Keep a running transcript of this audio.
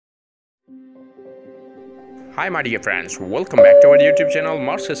Hi my dear friends, welcome back to our YouTube channel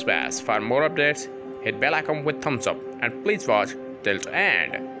Mars Perseverance. For more updates, hit bell icon with thumbs up and please watch till the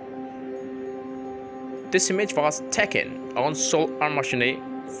end. This image was taken on Solar Martian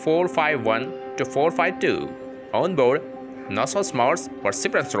 451 to 452 on board NASA's Mars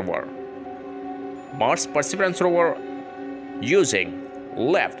Perseverance Rover. Mars Perseverance Rover using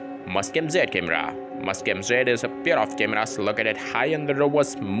left Martian-Z camera. Martian-Z is a pair of cameras located high on the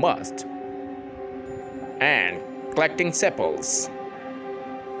rover's mast and collecting samples.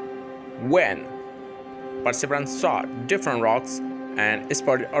 When Perseverance saw different rocks and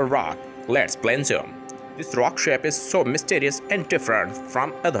spotted a rock, let's plane zoom. This rock shape is so mysterious and different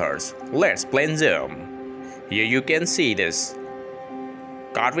from others. Let's plane zoom. Here you can see this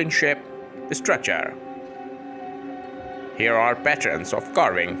carving shape structure. Here are patterns of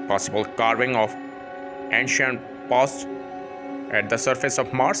carving, possible carving of ancient past at the surface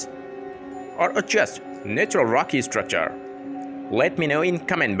of Mars, or just natural rocky structure. Let me know in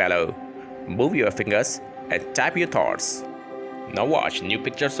comment below. Move your fingers and type your thoughts. Now watch new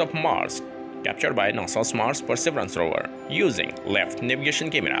pictures of Mars captured by NASA's Mars Perseverance Rover using left navigation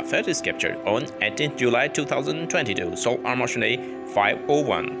camera that is captured on 18th July 2022 Solar Martian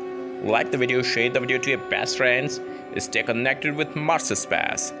 501. Like the video, share the video to your best friends, stay connected with Mars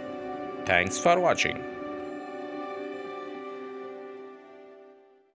Space. Thanks for watching.